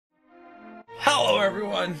Hello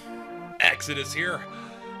everyone, Exodus here.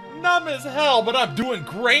 Numb as hell, but I'm doing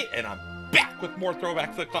great, and I'm back with more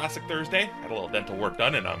Throwback to the Classic Thursday. Had a little dental work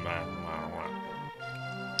done, and I'm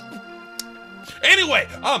anyway,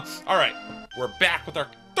 alright, we're back with our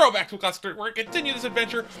Throwback to the Classic Thursday. We're gonna continue this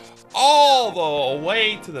adventure all the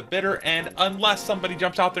way to the bitter end, unless somebody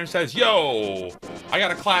jumps out there and says, yo, I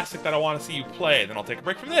got a classic that I want to see you play, then I'll take a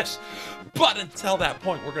break from this. But until that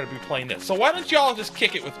point, we're gonna be playing this. So why don't y'all just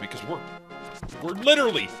kick it with me, because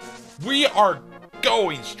we are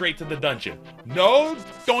going straight to the dungeon. No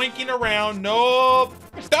doinking around, no,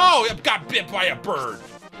 I got bit by a bird.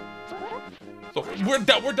 So we're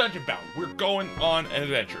dungeon bound. We're going on an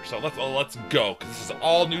adventure. So let's go, because this is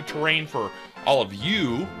all new terrain for all of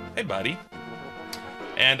you. Hey, buddy.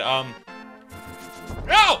 And no,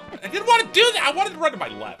 I didn't want to do that. I wanted to run to my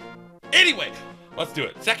left. Anyway, let's do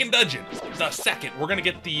it. Second dungeon. The second. We're gonna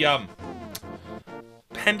get the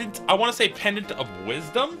pendant. I want to say pendant of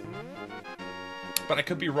wisdom, but I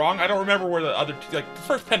could be wrong. I don't remember where the other two, like the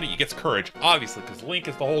first pendant you get's courage, obviously, because Link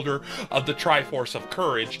is the holder of the Triforce of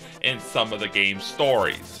Courage in some of the game's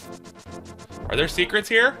stories. Are there secrets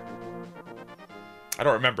here? I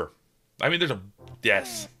don't remember. I mean, there's a,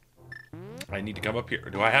 yes. I need to come up here.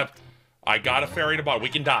 I got a fairy to bottom. We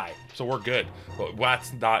can die, so we're good. But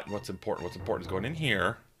that's not what's important. What's important is going in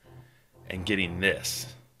here and getting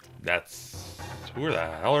this. Who the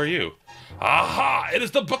hell are you? Aha! It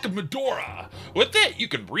is the Book of Medora! With it, you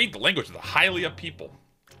can read the language of the Hylia people.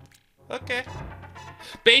 Okay.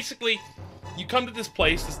 Basically, you come to this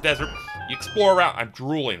place, this desert, you explore around. I'm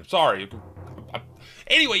drooling, I'm sorry.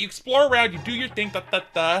 Anyway, you explore around, you do your thing,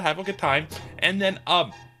 have a good time, and then,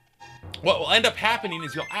 what will end up happening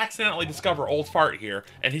is you'll accidentally discover Old Fart here,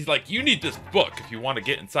 and he's like, you need this book if you want to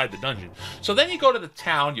get inside the dungeon. So then you go to the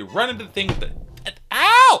town, you run into the thing that,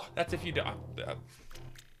 ow! That's if you don't.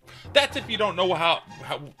 That's if you don't know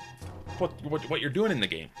what you're doing in the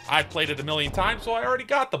game. I've played it a million times, so I already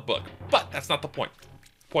got the book. But that's not the point.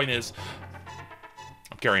 Point is,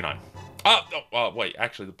 I'm carrying on. Wait,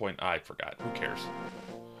 actually the point, I forgot. Who cares?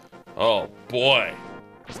 Oh, boy.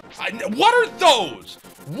 What are those?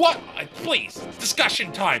 Please,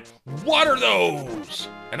 discussion time. What are those?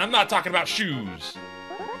 And I'm not talking about shoes.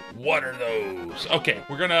 What are those? Okay,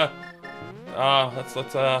 we're gonna,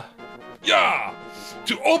 yeah!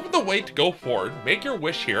 To open the way to go forward, make your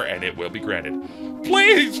wish here and it will be granted.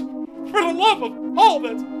 Please, for the love of all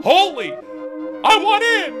that's holy, I want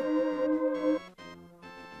in!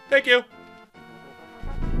 Thank you.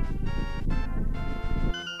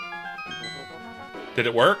 Did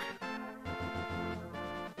it work?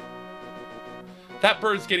 That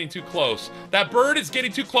bird's getting too close. That bird is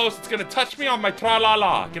getting too close. It's gonna touch me on my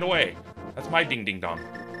tra-la-la. Get away. That's my ding-ding-dong.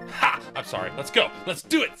 Ha! I'm sorry. Let's go. Let's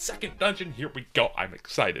do it. Second dungeon. Here we go. I'm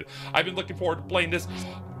excited. I've been looking forward to playing this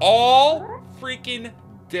all freaking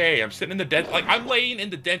day. I'm sitting in the dentist. Like, I'm laying in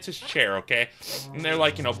the dentist chair, okay? And they're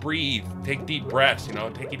like, you know, breathe. Take deep breaths, you know,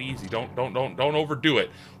 take it easy. Don't overdo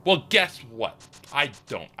it. Well, guess what? I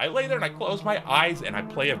don't. I lay there and I close my eyes and I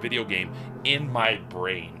play a video game in my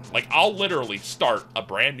brain. Like, I'll literally start a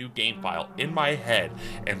brand new game file in my head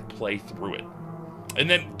and play through it. And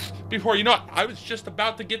then, before you know it, I was just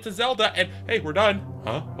about to get to Zelda, and hey, we're done.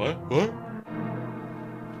 Huh? What?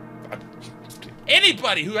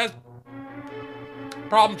 Anybody who has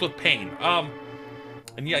problems with pain, and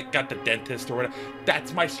you got the dentist or whatever,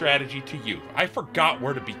 that's my strategy to you. I forgot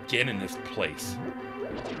where to begin in this place.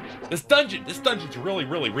 This dungeon's really,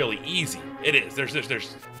 really, really easy. It is.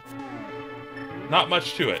 There's not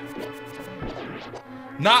much to it.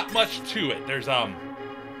 Not much to it. There's,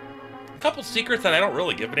 couple secrets that I don't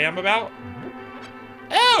really give a damn about.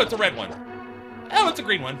 Oh, it's a red one. Oh, it's a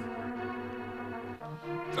green one.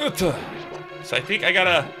 So I think I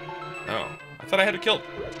gotta... Oh, I thought I had to kill...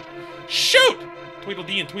 Shoot!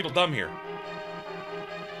 Tweedledee and Tweedledum here.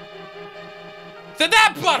 To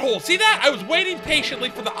that butthole! See that? I was waiting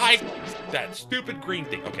patiently for the eye... That stupid green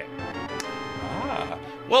thing. Okay. Ah.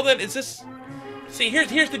 Well then, is this... See,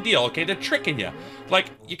 here's the deal, okay? They're tricking you.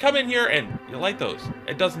 Like, you come in here and you light those.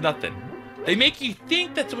 It does nothing. They make you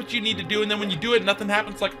think that's what you need to do, and then when you do it, nothing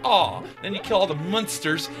happens. Like, aw. Then you kill all the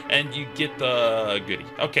monsters, and you get the goodie.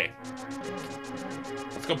 Okay.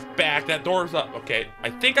 Let's go back. That door's up. Okay. I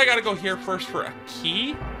think I gotta go here first for a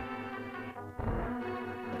key.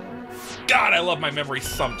 God, I love my memory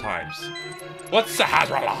sometimes. What's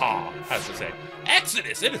Sahasraha has to say?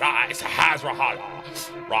 Exodus, it is I, Sahasraha.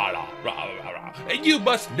 And you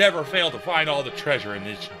must never fail to find all the treasure in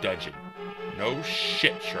this dungeon. No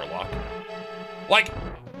shit, Sherlock. Like,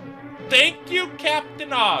 thank you,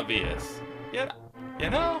 Captain Obvious. You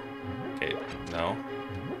know? Okay, no.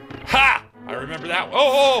 Ha! I remember that.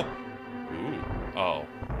 Oh! Ooh. Oh.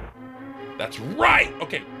 That's right!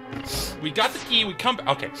 Okay. We got the key. We come back.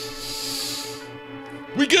 Okay.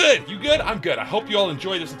 We good. You good? I'm good. I hope you all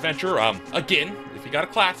enjoy this adventure. Again, if you got a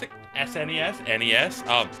classic, SNES, NES,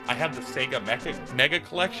 I have the Sega Mega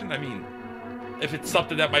Collection. I mean, if it's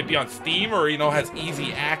something that might be on Steam or, you know, has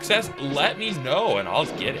easy access, let me know and I'll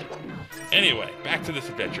get it. Anyway, back to this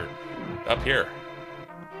adventure. Up here.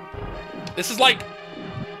 This is like...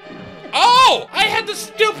 Oh! I had the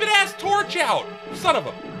stupid-ass torch out! Son of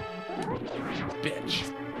a...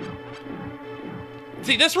 bitch.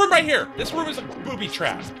 See, this room right here. This room is a booby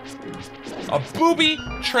trap. A booby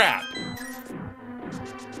trap.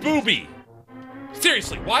 Booby.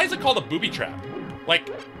 Seriously, why is it called a booby trap? Like,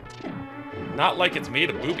 not like it's made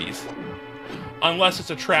of boobies. Unless it's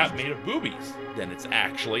a trap made of boobies. Then it's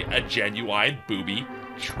actually a genuine booby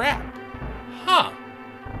trap. Huh.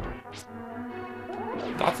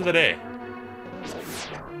 Thoughts of the day.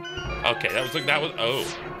 Okay, that was,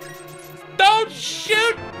 oh. Don't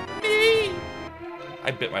shoot me! I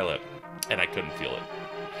bit my lip, and I couldn't feel it.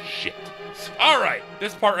 Shit. All right,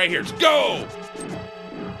 this part right here, just go!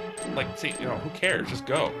 Like, see, you know, who cares? Just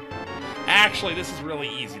go. Actually, this is really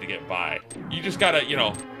easy to get by. You just gotta, you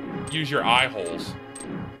know, use your eye holes.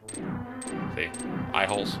 See? Eye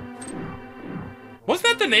holes. Wasn't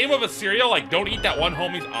that the name of a cereal? Like, don't eat that one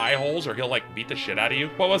homie's eye holes or he'll, like, beat the shit out of you?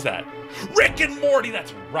 What was that? Rick and Morty!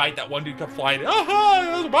 That's right, that one dude kept flying. Oh,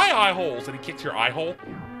 those are my eye holes! And he kicks your eye hole.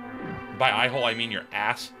 By eye hole, I mean your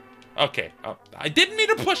ass. Okay. I didn't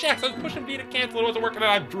mean to push X. I was pushing B to cancel. It wasn't working out.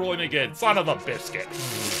 I'm drooling again. Son of a biscuit.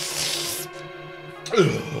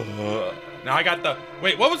 Now I got the...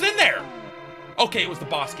 Wait, what was in there? Okay, it was the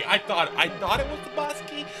boss key. I thought it was the boss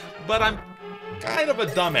key, but I'm kind of a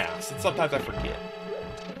dumbass, and sometimes I forget.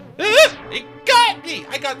 It got me!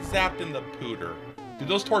 I got zapped in the pooter. Do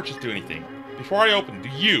those torches do anything? Before I open, do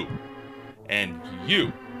you? And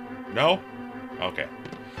you? No? Okay.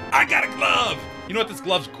 I got a glove! You know what this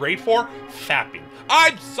glove's great for? Fapping.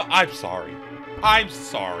 I'm sorry. I'm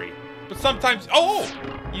sorry. But sometimes... Oh!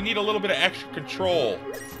 You need a little bit of extra control.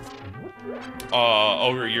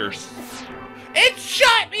 Over your... It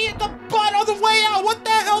shot me in the butt on the way out! What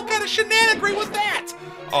the hell kind of shenanigan was that?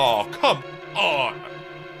 Oh, come on.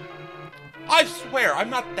 I swear, I'm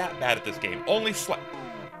not that bad at this game. Only slightly.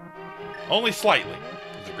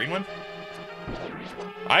 Is it a green one?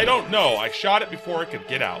 I don't know. I shot it before it could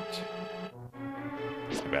get out.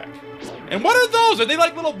 Let's go back. And what are those? Are they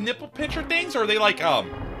like little nipple pincher things? Or are they like,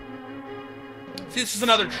 See, this is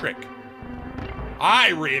another trick. I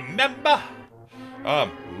remember. Ooh.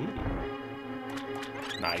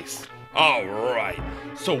 Nice. All right.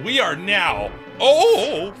 So we are now,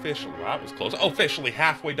 officially, well, that was close. Officially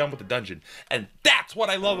halfway done with the dungeon. And that's what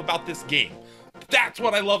I love about this game. That's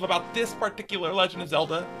what I love about this particular Legend of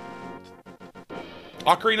Zelda.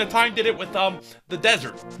 Ocarina of Time did it with the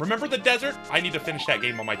desert. Remember the desert? I need to finish that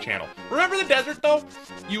game on my channel. Remember the desert though?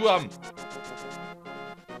 You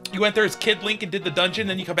went there as Kid Link and did the dungeon,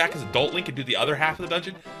 then you come back as Adult Link and do the other half of the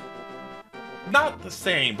dungeon. Not the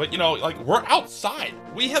same, but you know, like we're outside.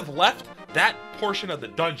 We have left that portion of the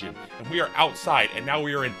dungeon and we are outside, and now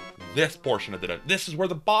we are in this portion of the dungeon. This is where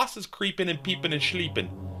the boss is creeping and peeping and sleeping.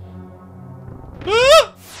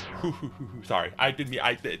 Ah! Sorry, I didn't mean.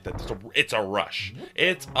 It's a rush.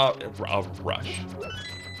 It's a rush.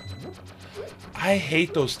 I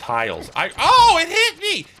hate those tiles. Oh, it hit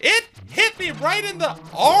me! It hit me right in the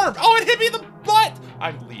arm. Oh, it hit me in the butt.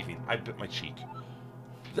 I'm leaving. I bit my cheek.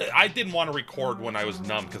 I didn't want to record when I was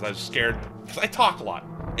numb because I was scared. Because I talk a lot.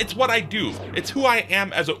 It's what I do. It's who I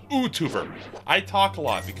am as a YouTuber. I talk a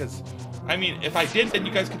lot because, I mean, if I didn't, then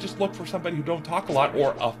you guys could just look for somebody who don't talk a lot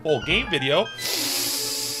or a full game video.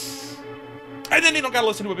 And then you don't gotta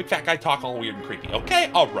listen to a big fat guy talk all weird and creepy. Okay?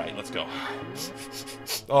 Alright, let's go.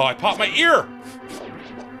 Oh, I popped my ear!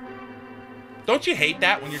 Don't you hate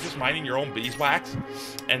that when you're just minding your own beeswax?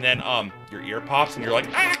 And then, your ear pops and you're like,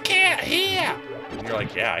 I can't hear! And you're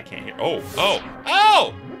like, yeah, I can't hear. Oh, oh,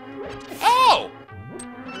 oh! Oh!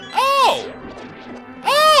 Oh!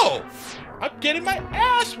 Oh! I'm getting my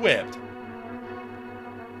ass whipped!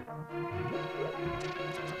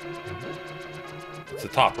 It's the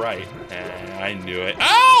top right. I knew it.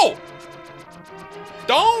 Oh!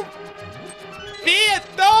 Don't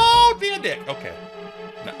be a dick. Okay.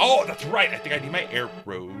 Now, oh, that's right. I think I need my arrows.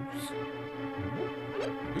 Ooh.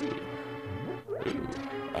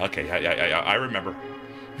 Okay, I remember.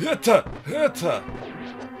 Hitta.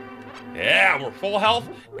 Yeah, we're full health,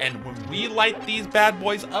 and when we light these bad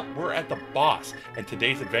boys up, we're at the boss, and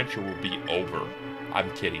today's adventure will be over.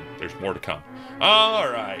 I'm kidding. There's more to come. All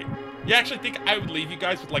right. You actually think I would leave you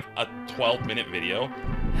guys with like a 12-minute video?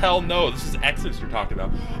 Hell no, this is Exodus you're talking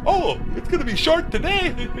about. Oh, it's gonna be short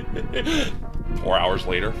today. 4 hours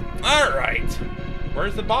later. All right.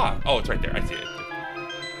 Where's the boss? Oh, it's right there. I see it.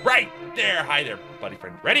 Right there. Hi there, buddy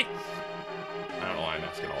friend. Ready? I don't know why I'm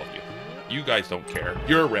asking all of you. You guys don't care.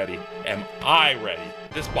 You're ready. Am I ready?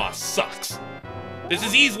 This boss sucks. This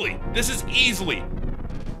is easily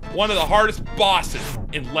one of the hardest bosses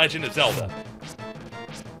in Legend of Zelda.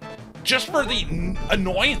 Just for the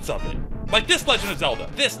annoyance of it. Like this Legend of Zelda.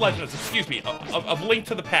 This Legend of, excuse me, of Link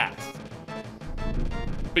to the Past.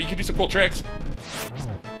 But you can do some cool tricks.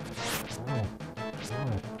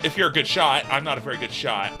 If you're a good shot. I'm not a very good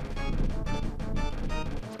shot.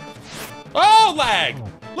 Oh, lag!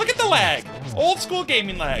 Look at the lag! Old school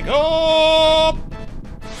gaming lag. Oh,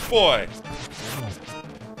 boy.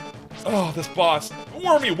 Oh, this boss.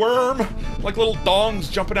 Wormy worm. Like little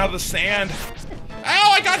dongs jumping out of the sand.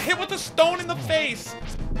 Ow, I got hit with a stone in the face.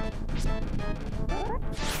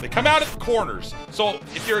 They come out at the corners. So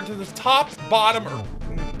if you're to the top, bottom, or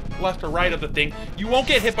left or right of the thing, you won't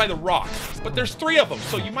get hit by the rock. But there's 3 of them,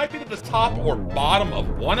 so you might be to the top or bottom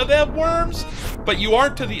of one of them worms, but you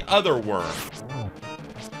aren't to the other worm.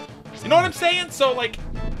 You know what I'm saying? So, like,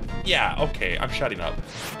 yeah, okay, I'm shutting up.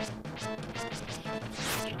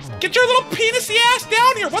 Get your little penisy ass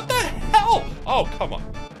down here! What the hell? Oh, come on.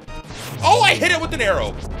 Oh, I hit it with an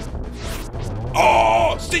arrow.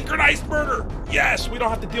 Oh, synchronized murder. Yes, we don't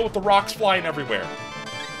have to deal with the rocks flying everywhere.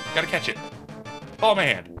 Gotta catch it. Follow my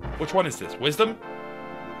hand. Which one is this? Wisdom?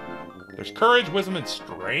 There's courage, wisdom, and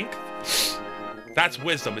strength. That's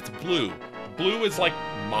wisdom. It's blue. Blue is like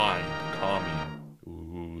mind, calming.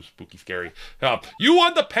 Ooh, spooky, scary. You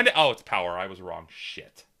won the pendant. Oh, it's power. I was wrong.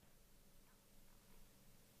 Shit.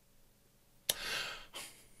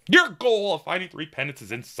 Your goal of finding 3 pendants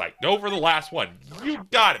is in sight. Go for the last one. You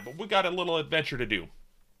got it, but we got a little adventure to do.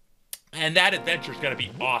 And that adventure is going to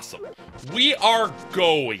be awesome. We are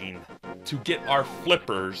going to get our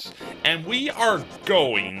flippers, and we are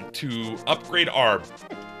going to upgrade our...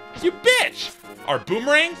 You bitch! Our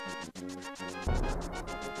boomerang?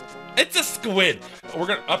 It's a squid. We're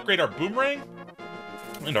going to upgrade our boomerang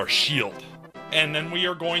and our shield. And then we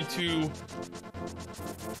are going to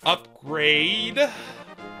upgrade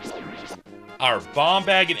our bomb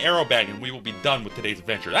bag and arrow bag, and we will be done with today's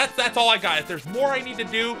adventure. That's all I got. If there's more I need to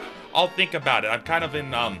do, I'll think about it. I'm kind of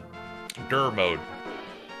in Dur mode.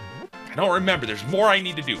 I don't remember. There's more I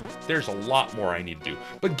need to do. There's a lot more I need to do.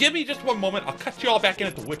 But give me just one moment. I'll cut you all back in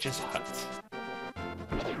at the witch's hut.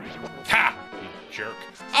 Ha! You jerk.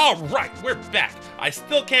 All right, we're back. I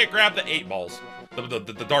still can't grab the 8 balls.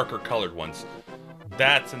 The darker colored ones.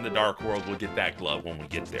 That's in the dark world. We'll get that glove when we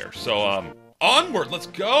get there. So, onward, let's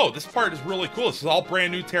go. This part is really cool. This is all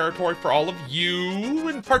brand new territory for all of you,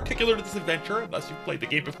 in particular to this adventure, unless you've played the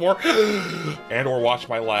game before and or watched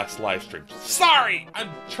my last live stream. Sorry!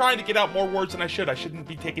 I'm trying to get out more words than I should. I shouldn't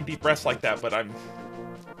be taking deep breaths like that, but I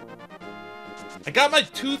got my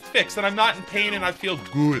tooth fixed and I'm not in pain and I feel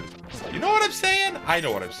good. You know what I'm saying? I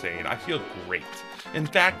know what I'm saying. I feel great. In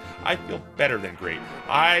fact, I feel better than great.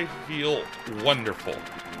 I feel wonderful.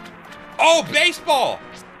 Oh, baseball!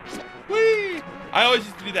 Whee! I always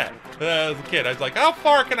used to do that as a kid. I was like, how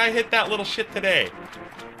far can I hit that little shit today?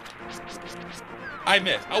 I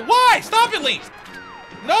missed. Oh, why? Stop it, Link!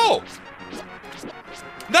 No!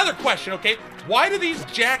 Another question, okay? Why do these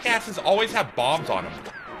jackasses always have bombs on them?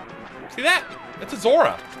 See that? That's a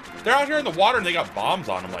Zora. They're out here in the water and they got bombs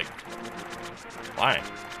on them, like... Fine.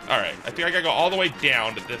 Alright, I think I gotta go all the way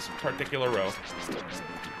down to this particular row.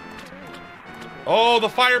 Oh, the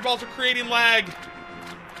fireballs are creating lag!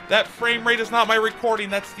 That frame rate is not my recording,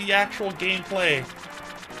 that's the actual gameplay.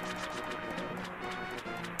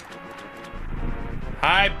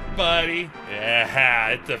 Hi, buddy. Yeah,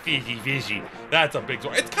 it's a fishy. That's a big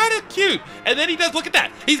Zora. It's kind of cute. And then he does, look at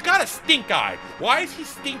that. He's got a stink eye. Why is he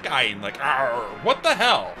stink-eyeing? Like, arr, what the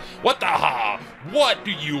hell? What the ha? What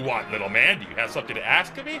do you want, little man? Do you have something to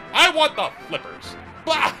ask of me? I want the flippers.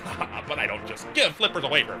 Blah, but I don't just give flippers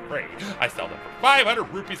away for free. I sell them for 500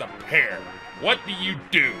 rupees a pair. What do you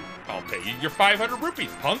do? I'll pay you your 500 rupees,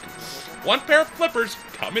 punk. 1 pair of flippers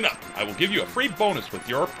coming up. I will give you a free bonus with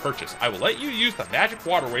your purchase. I will let you use the magic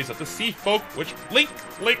waterways of the sea folk, which link,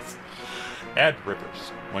 links, and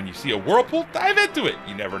rivers. When you see a whirlpool, dive into it.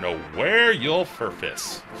 You never know where you'll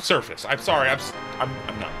surface. I'm sorry,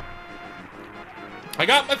 I'm not. I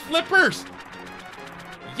got my flippers.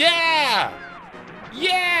 Yeah!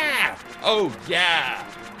 Yeah! Oh yeah!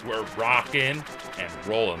 We're rocking and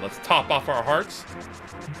rolling. Let's top off our hearts.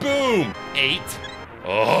 Boom! 8.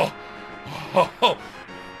 Oh!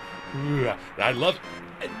 I love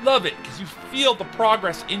I love it, because you feel the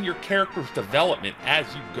progress in your character's development as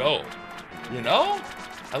you go. You know?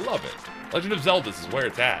 I love it. Legend of Zelda is where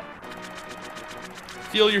it's at.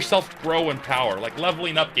 Feel yourself grow in power. Like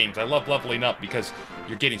leveling up games. I love leveling up because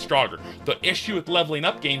you're getting stronger. The issue with leveling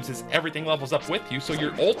up games is everything levels up with you, so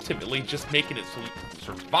you're ultimately just making it so you can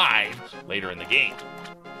survive later in the game.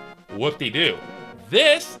 Whoop-de-doo.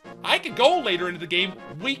 This, I could go later into the game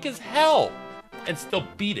weak as hell and still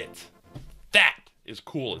beat it. That is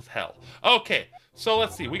cool as hell. Okay, so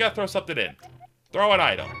let's see. We gotta throw something in. Throw an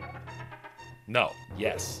item. No.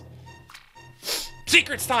 Yes.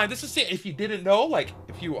 Secrets time! This is it. If you didn't know, like,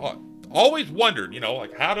 if you always wondered, you know,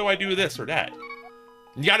 like, how do I do this or that?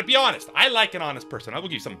 You gotta be honest. I like an honest person. I will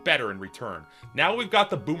give you something better in return. Now we've got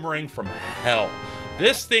the boomerang from hell.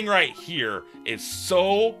 This thing right here is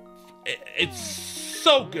so... It's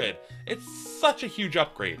so good. It's such a huge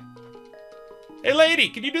upgrade. Hey, lady,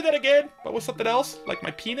 can you do that again? But with something else? Like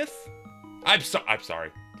my penis? I'm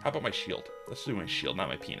sorry. How about my shield? Let's do my shield, not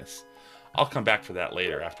my penis. I'll come back for that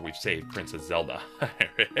later after we've saved Princess Zelda.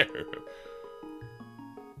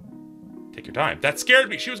 Take your time. That scared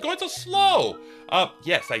me. She was going so slow.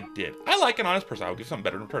 Yes, I did. I like an honest person. I'll give something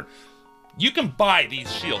better in return. You can buy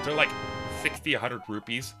these shields. They're like 60, 100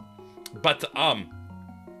 rupees. But,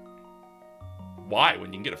 why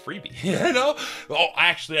when you can get a freebie? You know? Oh,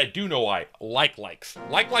 actually, I do know why. Likes.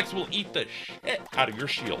 Likes will eat the shit out of your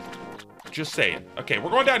shield. Just saying. Okay, we're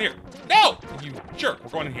going down here. No! You jerk.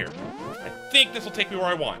 We're going in here. I think this will take me where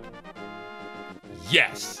I want.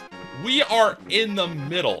 Yes. We are in the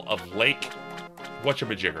middle of Lake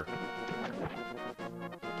Whatchamajigger.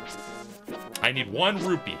 I need 1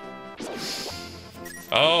 rupee.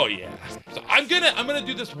 Oh, yeah. So I'm gonna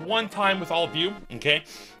do this one time with all of you, okay?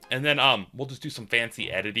 And then we'll just do some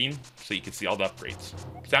fancy editing so you can see all the upgrades.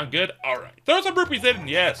 Sound good? All right. Throw some rupees in.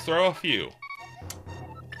 Yes, throw a few.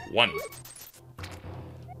 1.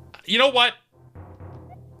 You know what?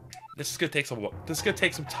 This is gonna take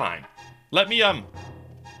some time. Let me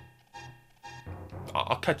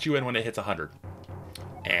I'll cut you in when it hits 100.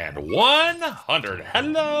 And 100.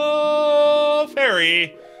 Hello,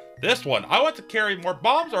 fairy. This one. I want to carry more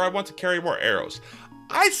bombs or I want to carry more arrows.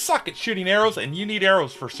 I suck at shooting arrows, and you need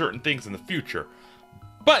arrows for certain things in the future.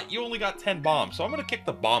 But you only got 10 bombs, so I'm going to kick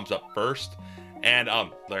the bombs up first. And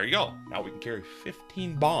there you go. Now we can carry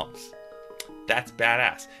 15 bombs. That's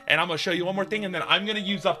badass. And I'm going to show you one more thing, and then I'm going to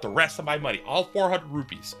use up the rest of my money. All 400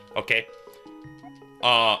 rupees, okay?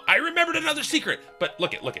 I remembered another secret. But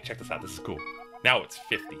look it. Check this out. This is cool. Now it's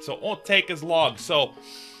 50, so it won't take as long. So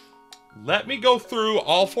let me go through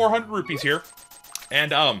all 400 rupees here.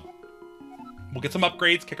 And we'll get some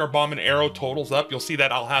upgrades, kick our bomb and arrow totals up. You'll see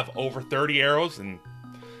that I'll have over 30 arrows, and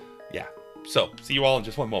yeah. So, see you all in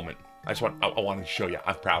just one moment. I wanted to show you.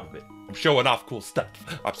 I'm proud of it. I'm showing off cool stuff.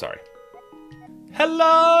 I'm sorry.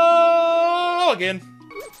 Hello again.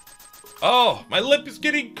 Oh, my lip is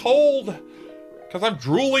getting cold because I'm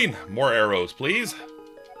drooling. More arrows, please.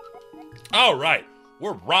 All right,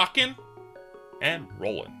 we're rocking and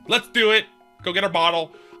rolling. Let's do it. Go get our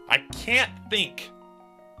bottle. I can't think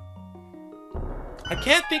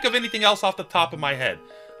of anything else off the top of my head.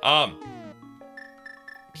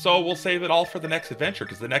 So we'll save it all for the next adventure,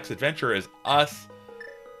 because the next adventure is us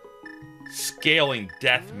scaling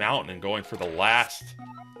Death Mountain and going for the last...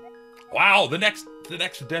 Wow, the next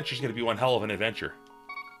adventure is going to be one hell of an adventure.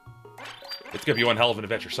 It's going to be one hell of an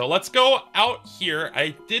adventure. So let's go out here.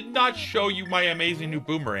 I did not show you my amazing new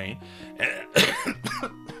boomerang.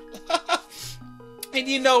 And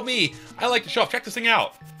you know me. I like to show off. Check this thing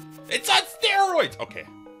out. It's on steroids! Okay.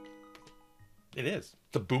 It is.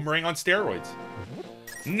 The boomerang on steroids.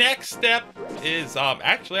 Next step is,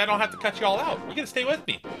 actually, I don't have to cut you all out. You're gonna stay with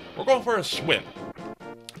me. We're going for a swim.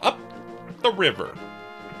 Up the river.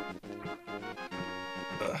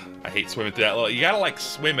 Ugh, I hate swimming through that little... You gotta, like,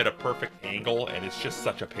 swim at a perfect angle, and it's just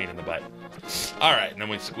such a pain in the butt. Alright, and then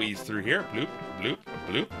we squeeze through here. Bloop, bloop,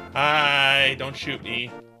 bloop. Hi, don't shoot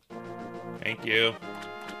me. Thank you.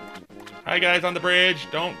 Hi, guys on the bridge.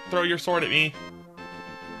 Don't throw your sword at me.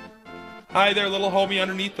 Hi there, little homie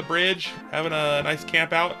underneath the bridge. Having a nice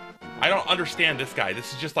camp out. I don't understand this guy.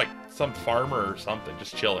 This is just like some farmer or something,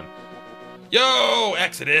 just chilling. Yo,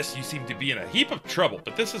 Exodus, you seem to be in a heap of trouble,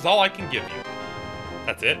 but this is all I can give you.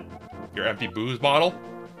 That's it? Your empty booze bottle?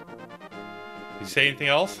 Did you say anything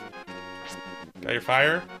else? Got your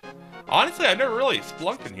fire? Honestly, I've never really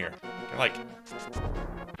splunked in here.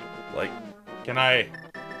 Can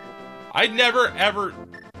I never, ever...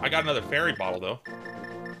 I got another fairy bottle, though.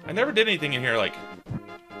 I never did anything in here, like...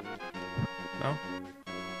 No?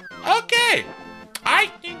 Okay! I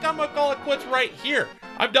think I'm gonna call it quits right here.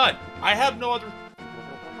 I'm done. I have no other...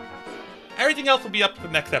 Everything else will be up to the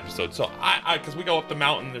next episode. So because we go up the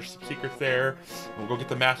mountain, there's some secrets there. We'll go get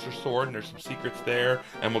the Master Sword, and there's some secrets there.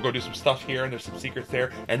 And we'll go do some stuff here, and there's some secrets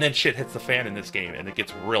there. And then shit hits the fan in this game, and it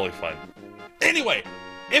gets really fun. Anyway,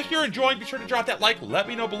 if you're enjoying, be sure to drop that like. Let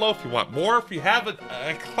me know below if you want more. If you have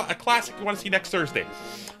a classic you want to see next Thursday.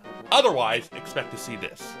 Otherwise, expect to see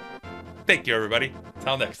this. Thank you, everybody.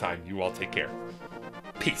 Until next time, you all take care.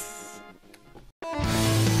 Peace.